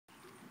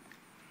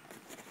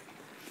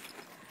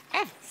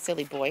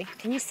silly boy.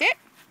 Can you sit?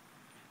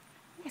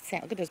 What's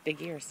that? Look at those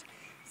big ears.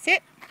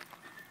 Sit.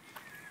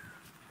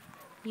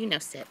 You know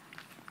sit.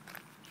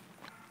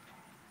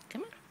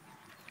 Come on.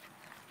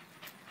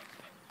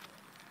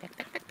 Back,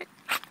 back, back, back.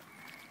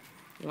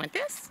 You want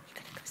this? You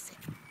gotta go sit.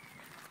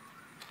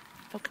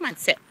 Oh, come on,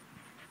 sit.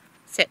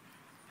 Sit.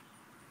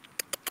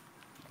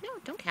 No,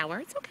 don't cower.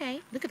 It's okay.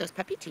 Look at those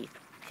puppy teeth.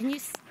 Can you...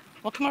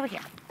 Well, come over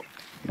here.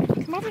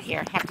 Come over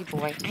here, happy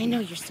boy. I know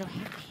you're so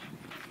happy.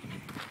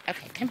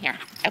 Okay, come here.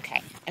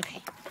 Okay,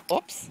 okay.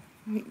 Oops.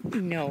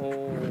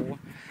 No.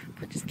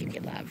 I'll just give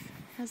you love.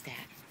 How's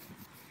that?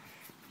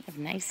 You have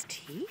nice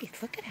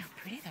teeth. Look at how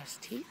pretty those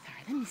teeth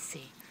are. Let me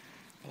see.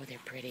 Oh, they're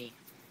pretty.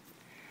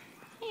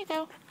 Here you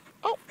go.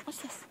 Oh, what's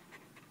this?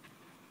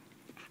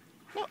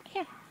 No,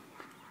 here.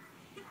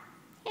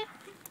 Here.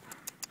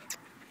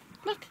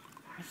 Look.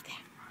 What's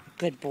that?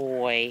 Good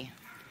boy.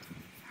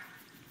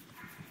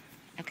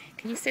 Okay,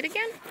 can you sit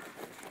again?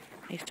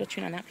 Are you still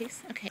chewing on that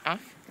piece? Okay,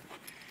 off.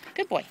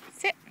 Good boy.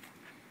 Sit.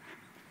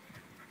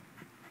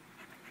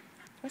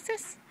 What's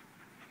this?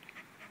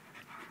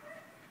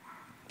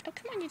 Oh,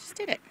 come on, you just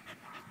did it.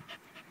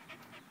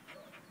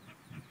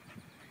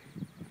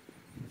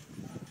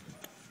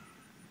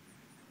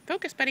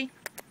 Focus, buddy.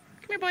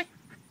 Come here, boy.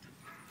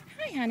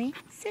 Hi, honey.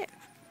 Sit.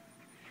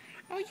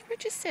 Oh, you were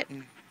just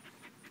sitting.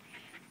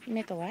 You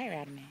make a liar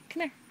out of me.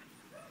 Come here.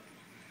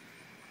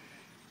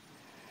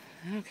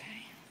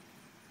 Okay.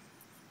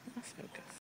 Let's focus.